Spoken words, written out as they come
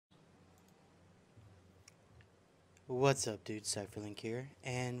What's up, dude? Cypher here,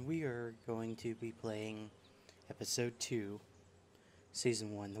 and we are going to be playing Episode 2,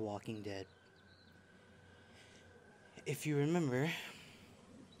 Season 1, The Walking Dead. If you remember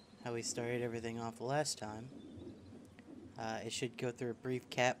how we started everything off the last time, it should go through a brief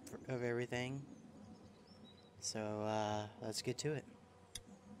cap of everything. So, let's get to it.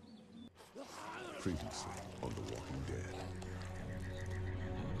 Previously on The Walking Dead.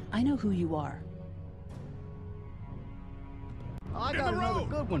 I know who you are. I got another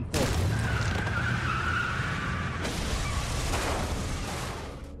good one for you.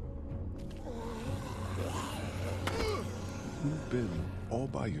 You've been all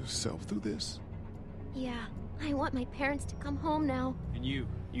by yourself through this? Yeah, I want my parents to come home now. And you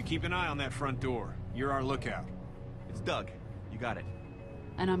keep an eye on that front door. You're our lookout. It's Doug. You got it.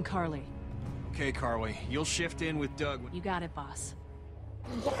 And I'm Carly. Okay, Carly. You'll shift in with Doug. You got it, boss.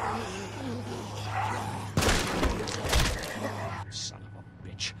 Son of a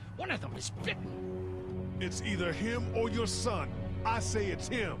bitch. One of them is bitten. It's either him or your son. I say it's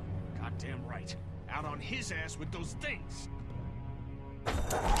him. Goddamn right. Out on his ass with those things. Oh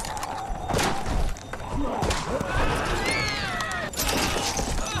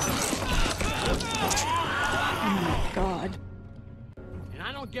my God. And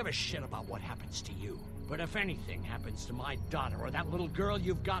I don't give a shit about what happens to you. But if anything happens to my daughter or that little girl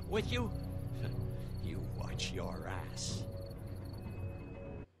you've got with you, you watch your ass.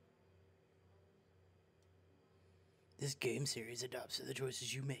 This game series adopts to the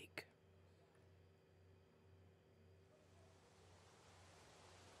choices you make.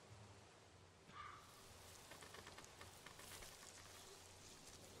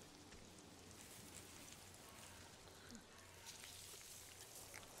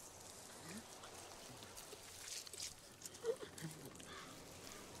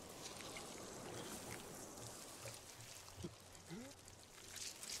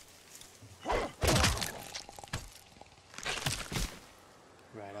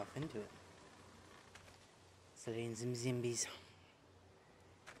 Right off into it. Studying some zombies.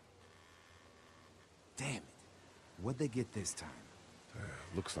 Damn it. What'd they get this time?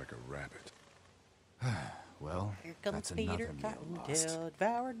 Looks like a rabbit. Well, Here comes that's Peter another meal lost. Cottontail,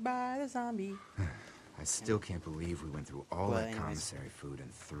 devoured by the zombie. I still can't believe we went through all Well, that anyways. commissary food in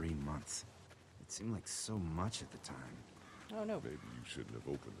 3 months. It seemed like so much at the time. Oh no, Maybe you shouldn't have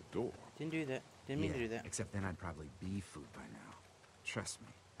opened the door. didn't do that. Didn't mean to do that. Except then I'd probably be food by now. Trust me,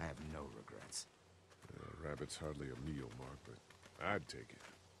 I have no regrets. Rabbit's hardly a meal, Mark, but I'd take it.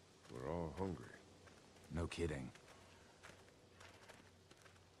 We're all hungry. No kidding.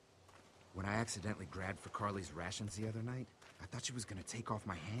 When I accidentally grabbed for Carly's rations the other night, I thought she was gonna take off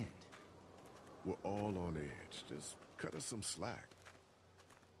my hand. We're all on edge. Just cut us some slack.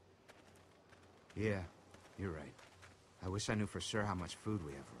 Yeah, you're right. I wish I knew for sure how much food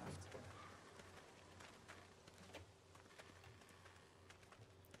we have left.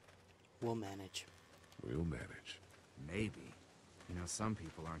 We'll manage. We'll manage. Maybe. You know, some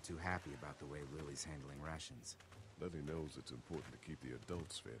people aren't too happy about the way Lily's handling rations. Lily knows it's important to keep the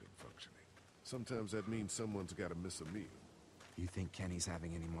adults fed and functioning. Sometimes that means someone's got to miss a meal. You think Kenny's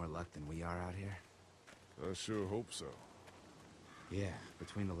having any more luck than we are out here? I sure hope so. Yeah,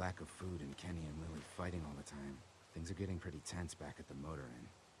 between the lack of food and Kenny and Lily fighting all the time, things are getting pretty tense back at the motor inn.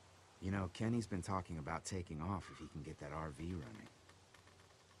 You know, Kenny's been talking about taking off if he can get that RV running.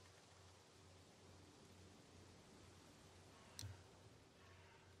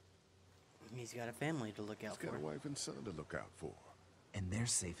 He's got a family to look out He's got for. a wife and son to look out for. And they're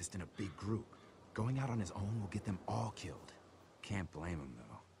safest in a big group. Going out on his own will get them all killed. Can't blame him,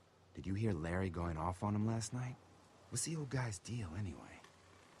 though. Did you hear Larry going off on him last night? What's the old guy's deal, anyway?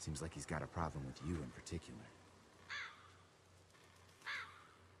 Seems like he's got a problem with you in particular.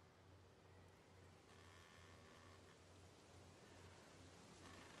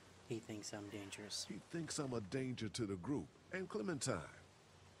 He thinks I'm dangerous. He thinks I'm a danger to the group and Clementine.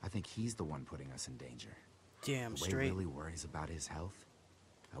 I think he's the one putting us in danger. Damn The way straight. Lily worries about his health,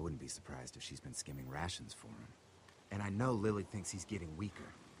 I wouldn't be surprised if she's been skimming rations for him. And I know Lily thinks he's getting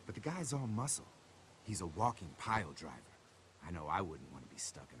weaker, but the guy's all muscle. He's a walking pile driver. I know I wouldn't want to be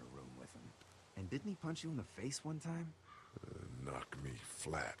stuck in a room with him. And didn't he punch you in the face one time? Knock me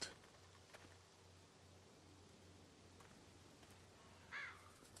flat.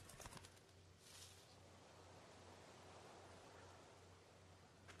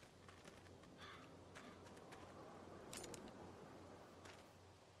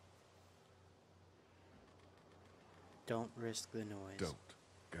 Don't risk the noise. Don't.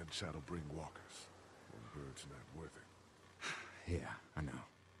 Gunshot'll bring walkers. One bird's not worth it. Yeah, I know.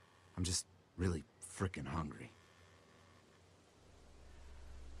 I'm just really frickin' hungry.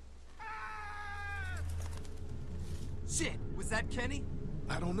 Shit, was that Kenny?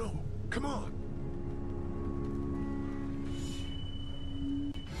 I don't know. Come on.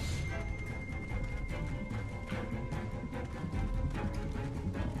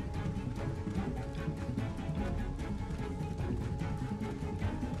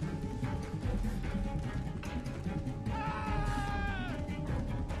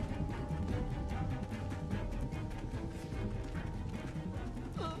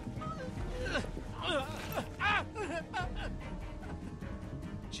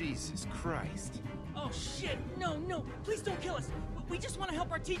 Jesus Christ. Oh shit! No, no! Please don't kill us! We just want to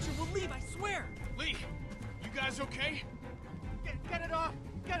help our teacher. We'll leave, I swear! Lee, you guys okay? Get it off!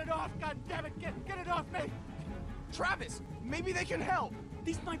 Get it off! God damn it! Get it off me! Travis, maybe they can help!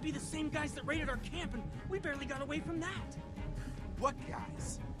 These might be the same guys that raided our camp, and we barely got away from that. What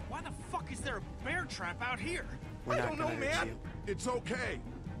guys? Why the fuck is there a bear trap out here? We're I not don't know, gonna hurt man. you. It's okay.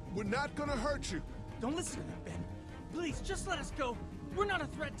 We're not gonna hurt you. Don't listen to that, Ben. Please, just let us go. We're not a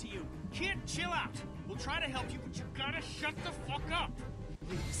threat to you. Kid, chill out. We'll try to help you, but you gotta shut the fuck up.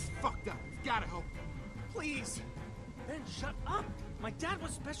 Lee, this is fucked up. We've gotta help him. Please! Ben, shut up! My dad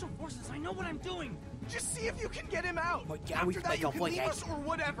was Special Forces. I know what I'm doing. Just see if you can get him out! My dad After was that, you Special can leave Forces. us or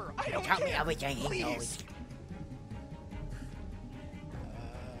whatever! I don't Tell care! me everything he Please! knows.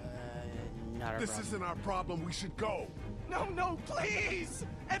 Not our This problem. isn't our problem. We should go. No, please!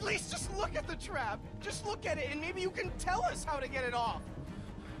 At least just look at the trap! Just look at it and maybe you can tell us how to get it off!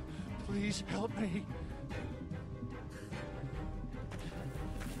 Please help me.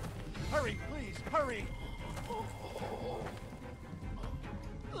 Hurry, please, hurry!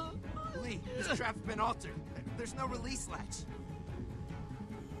 Lee, this trap's been altered. There's no release latch.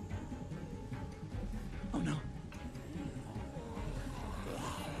 Oh no.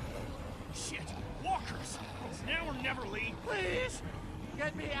 Shit, walkers. It's now or never, Lee. Please!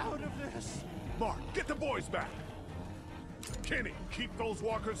 Get me out of this! Mark, get the boys back. Kenny, keep those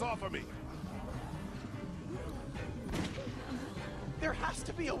walkers off of me. There has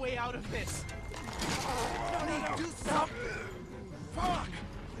to be a way out of this! Lee, do something! Fuck!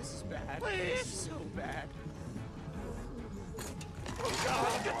 This is bad. Please! This is so bad. Oh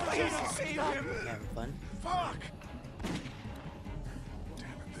God! Please save him! Having fun. Fuck! Damn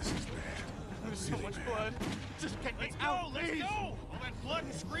it, this is bad. There's so much blood. Just get me Let's out, go, let's please! go. All that blood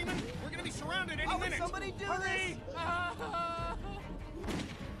and screaming, we're gonna be surrounded any minute. Somebody do Hurry! this!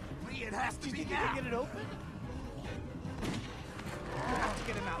 Lee, it has to Do be you think you now. can get it open? You have to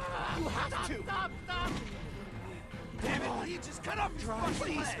get him out. You have to! Stop! Damn it, Lee, just cut off your fucking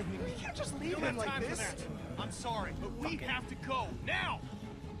Please! leg. We can't just We leave don't him have like time this! for that. I'm sorry, but we have to go now.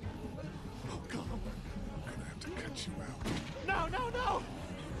 Oh, God. I'm gonna have to cut you out. No!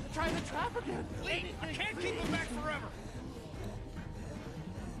 Try the trap again! Lee, I can't keep him back forever.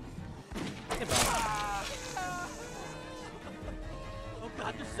 Oh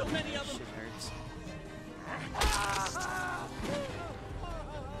god, there's so many of them. Shit hurts.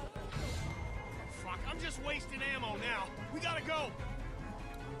 Fuck, I'm just wasting ammo now. We gotta go.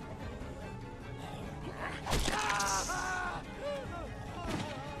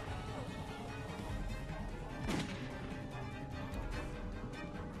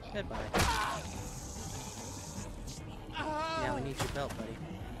 Goodbye. Now we need your belt, buddy.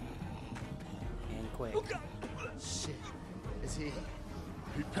 And quick. Shit. Is he?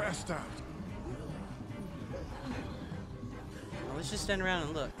 He passed out. Well, let's just stand around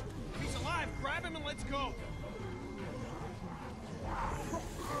and look. If he's alive, grab him and let's go.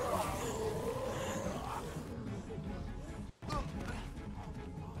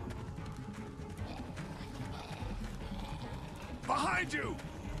 Behind you!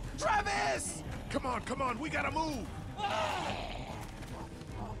 Travis! Come on, we gotta move!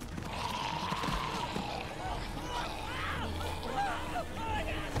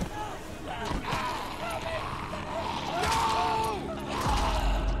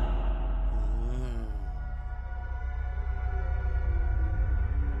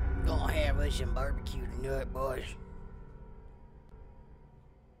 Gonna have us some barbecue tonight, boys.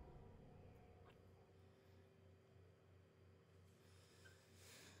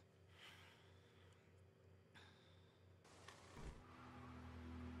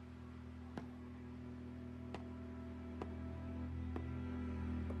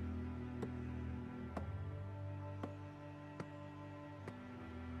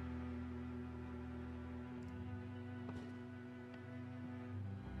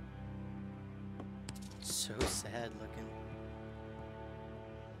 So sad looking.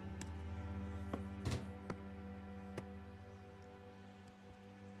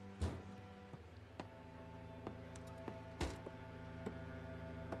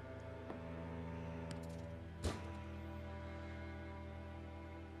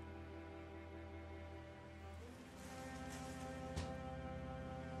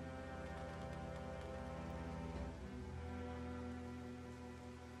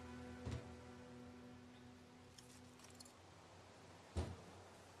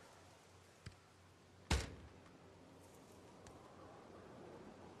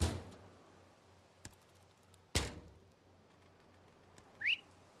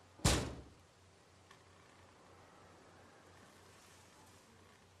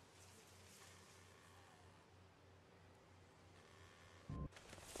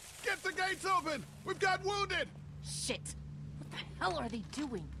 Get the gates open! We've got wounded! Shit! What the hell are they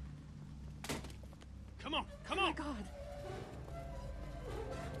doing? Come on, come Oh my on! god.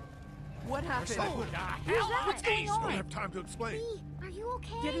 What happened? What the hell? What's going Don't on? have time to explain. Lee, are you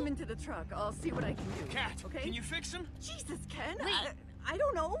okay? Get him into the truck. I'll see what I can do. Cat, okay? can you fix him? Jesus, Ken. Lee. I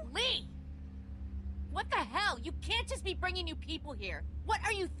don't know. Lee! What the hell? You can't just be bringing new people here. What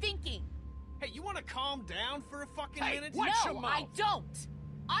are you thinking? Hey, you want to calm down for a fucking Hey, minute? what? Watch your No, I mouth. don't.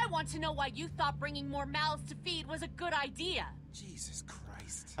 I want to know why you thought bringing more mouths to feed was a good idea. Jesus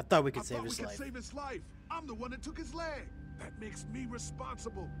Christ. I thought we could I save thought we his could life. save his life. I'm the one that took his leg. That makes me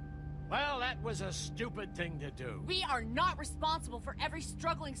responsible. Well, that was a stupid thing to do. We are not responsible for every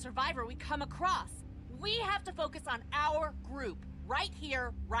struggling survivor we come across. We have to focus on our group, right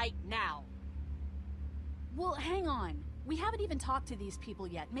here, right now. Well, hang on. We haven't even talked to these people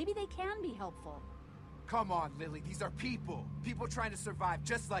yet. Maybe they can be helpful. Come on, Lily. These are people. People trying to survive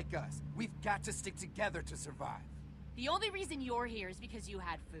just like us. We've got to stick together to survive. The only reason you're here is because you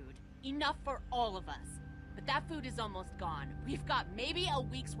had food. Enough for all of us. But that food is almost gone. We've got maybe a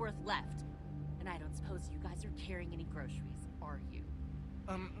week's worth left. And I don't suppose you guys are carrying any groceries, are you?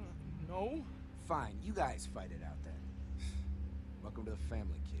 No? Fine, you guys fight it out then. Welcome to the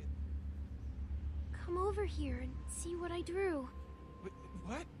family, kid. Come over here and see what I drew.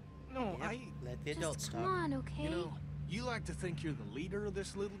 What? No, Yep, let the adults Just talk. come on, okay? You know, you like to think you're the leader of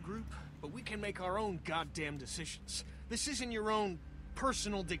this little group, but we can make our own goddamn decisions. This isn't your own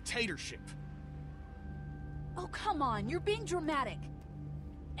personal dictatorship. Oh, come on. You're being dramatic.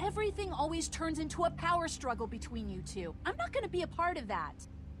 Everything always turns into a power struggle between you two. I'm not going to be a part of that.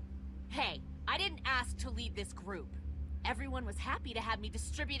 Hey, I didn't ask to lead this group. Everyone was happy to have me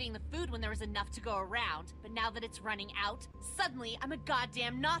distributing the food when there was enough to go around, but now that it's running out, suddenly I'm a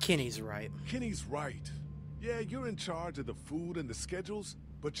goddamn Nazi. Kenny's right. Kenny's right. Yeah, you're in charge of the food and the schedules,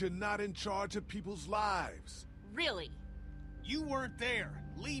 but you're not in charge of people's lives. Really? You weren't there.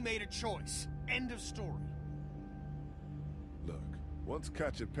 Lee made a choice. End of story. Look, once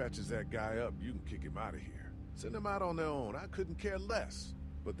Katya patches that guy up, you can kick him out of here. Send them out on their own. I couldn't care less.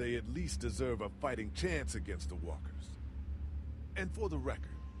 But they at least deserve a fighting chance against the walkers. And for the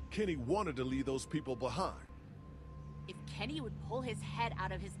record, Kenny wanted to leave those people behind. If Kenny would pull his head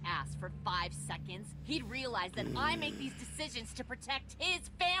out of his ass for 5 seconds, he'd realize that I make these decisions to protect his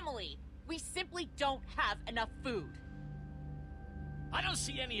family. We simply don't have enough food. I don't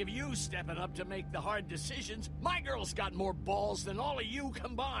see any of you stepping up to make the hard decisions. My girl's got more balls than all of you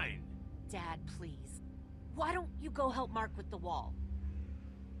combined. Dad, please. Why don't you go help Mark with the wall?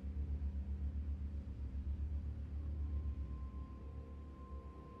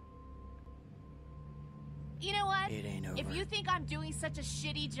 You know what? It ain't If over. you think I'm doing such a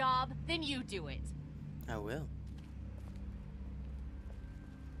shitty job, then you do it. I will.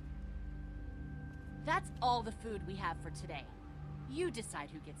 That's all the food we have for today. You decide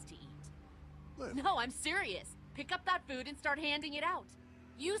who gets to eat. Look, No, I'm serious. Pick up that food and start handing it out.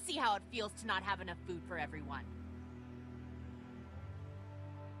 You see how it feels to not have enough food for everyone.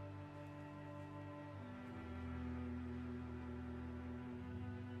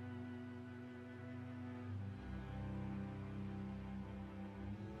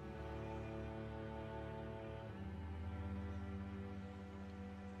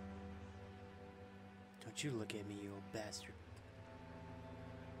 Don't you look at me, you old bastard.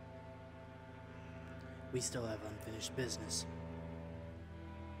 We still have unfinished business.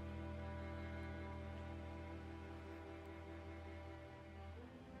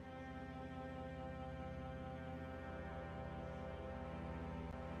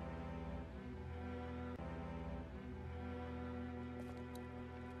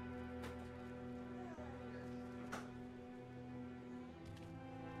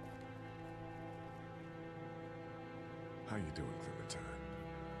 how you doing, Clementine?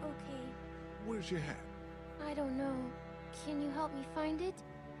 Okay, Where's your hat? I don't know. Can you help me find it?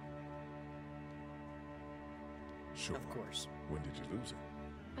 Sure. Of course. When did you lose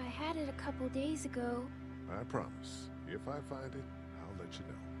it? I had it a couple days ago. I promise. If I find it, I'll let you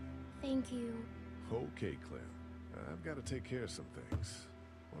know. Thank you. Okay, Clem. I've got to take care of some things.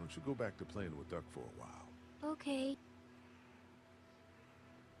 Why don't you go back to playing with Duck for a while? Okay.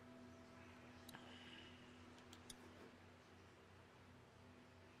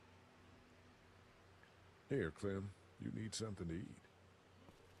 Here, Clem. You need something to eat.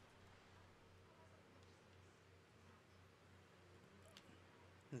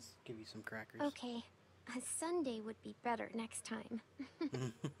 Let's give you some crackers. Okay. A Sunday would be better next time.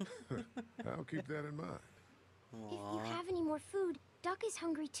 I'll keep that in mind. If you have any more food, Duck is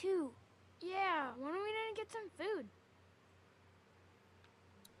hungry too. Yeah, why don't we go get some food?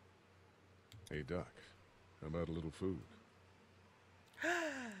 Hey, Doc. How about a little food?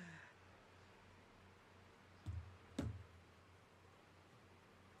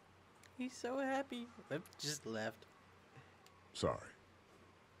 He's so happy. Oop, just left. Sorry.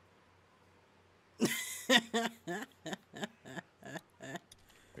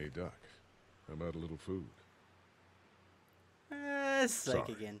 Hey, Doc. How about a little food? Psych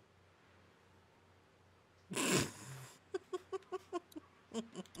Sorry. again.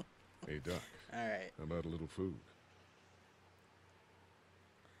 Hey, Doc. Alright. How about a little food?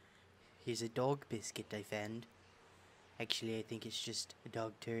 Here's a dog biscuit I found. Actually, I think it's just a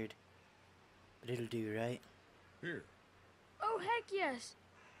dog turd. But it'll do, right? Here. Oh, heck yes.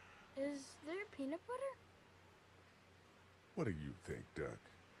 Is there peanut butter? What do you think, Doc?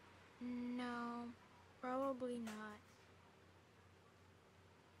 No, probably not.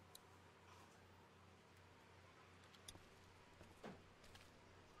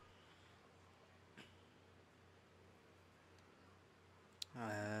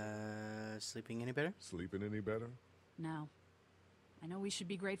 Sleeping any better? Sleeping any better? No. I know we should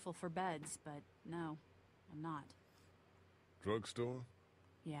be grateful for beds, but no, I'm not. Drugstore?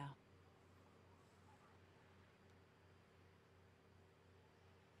 Yeah.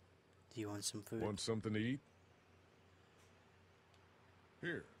 Do you want some food? Want something to eat?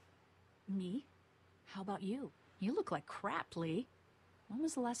 Here. Me? How about you? You look like crap, Lee. When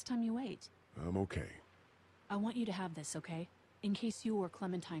was the last time you ate? I'm okay. I want you to have this, okay? In case you or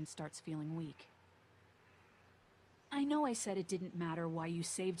Clementine starts feeling weak. I know I said it didn't matter why you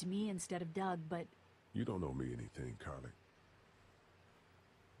saved me instead of Doug, but... You don't owe me anything, Carly.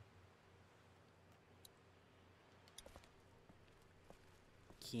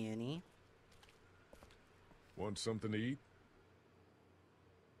 Kenny? Want something to eat?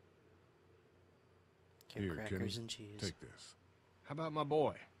 Get Here, crackers Kenny, and cheese. take this. How about my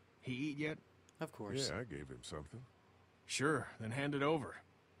boy? He eat yet? Of course. Yeah, I gave him something. Sure, then hand it over.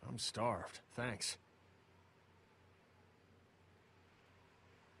 I'm starved. Thanks.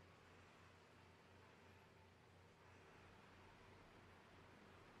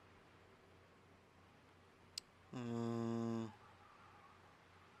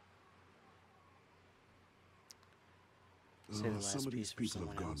 Say the last Some of piece these for people have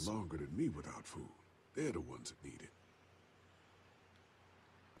someone gone else. longer than me without food. They're the ones that need it.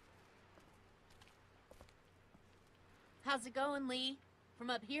 How's it going, Lee? From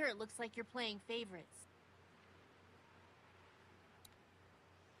up here, it looks like you're playing favorites.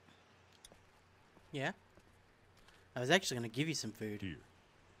 Yeah? I was actually going to give you some food. Here.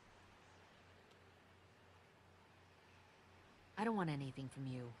 I don't want anything from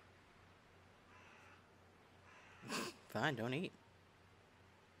you. Fine, don't eat.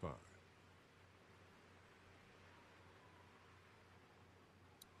 Fine.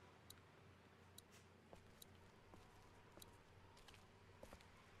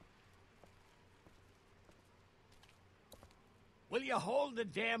 Will you hold the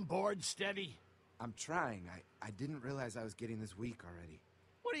damn board steady? I'm trying. I didn't realize I was getting this weak already.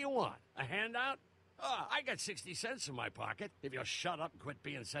 What do you want? A handout? Oh, I got 60 cents in my pocket. If you'll shut up and quit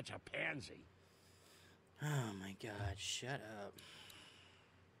being such a pansy. Oh my god, shut up.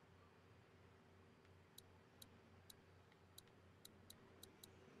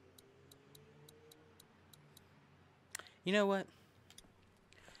 You know what?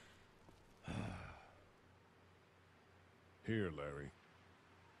 Here, Larry.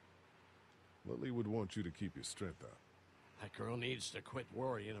 Lily would want you to keep your strength up. That girl needs to quit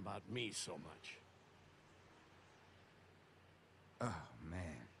worrying about me so much. Oh,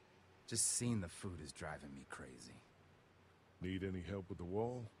 man. Just seeing the food is driving me crazy. Need any help with the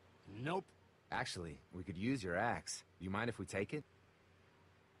wall? Nope. Actually, we could use your axe. You mind if we take it?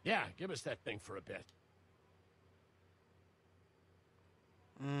 Yeah, give us that thing for a bit.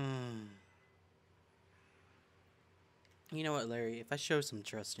 You know what, Larry? If I show some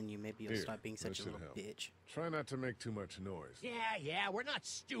trust in you, maybe you'll Here, stop being such that a should little help. bitch. Try not to make too much noise. Yeah, we're not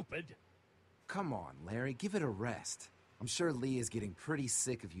stupid. Come on, Larry, give it a rest. I'm sure Lee is getting pretty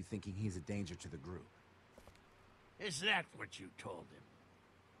sick of you thinking he's a danger to the group. Is that what you told him?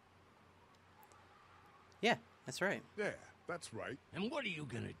 Yeah, that's right. Yeah, that's right. And what are you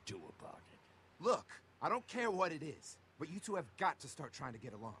gonna do about it? Look, I don't care what it is, but you two have got to start trying to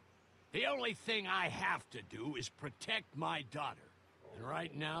get along. The only thing I have to do is protect my daughter. And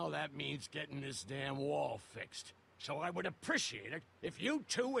right now, that means getting this damn wall fixed. So I would appreciate it if you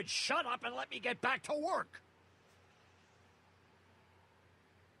two would shut up and let me get back to work.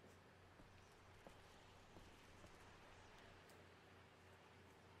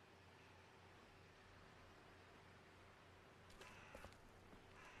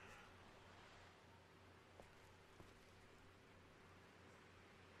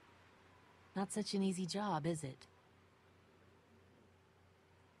 Not such an easy job, is it?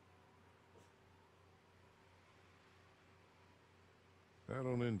 I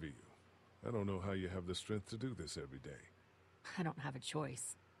don't envy you. I don't know how you have the strength to do this every day. I don't have a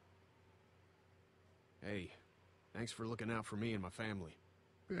choice. Hey, thanks for looking out for me and my family.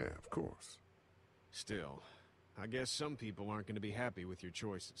 Yeah, of course. Still, I guess some people aren't going to be happy with your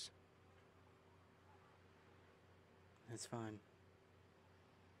choices. That's fine.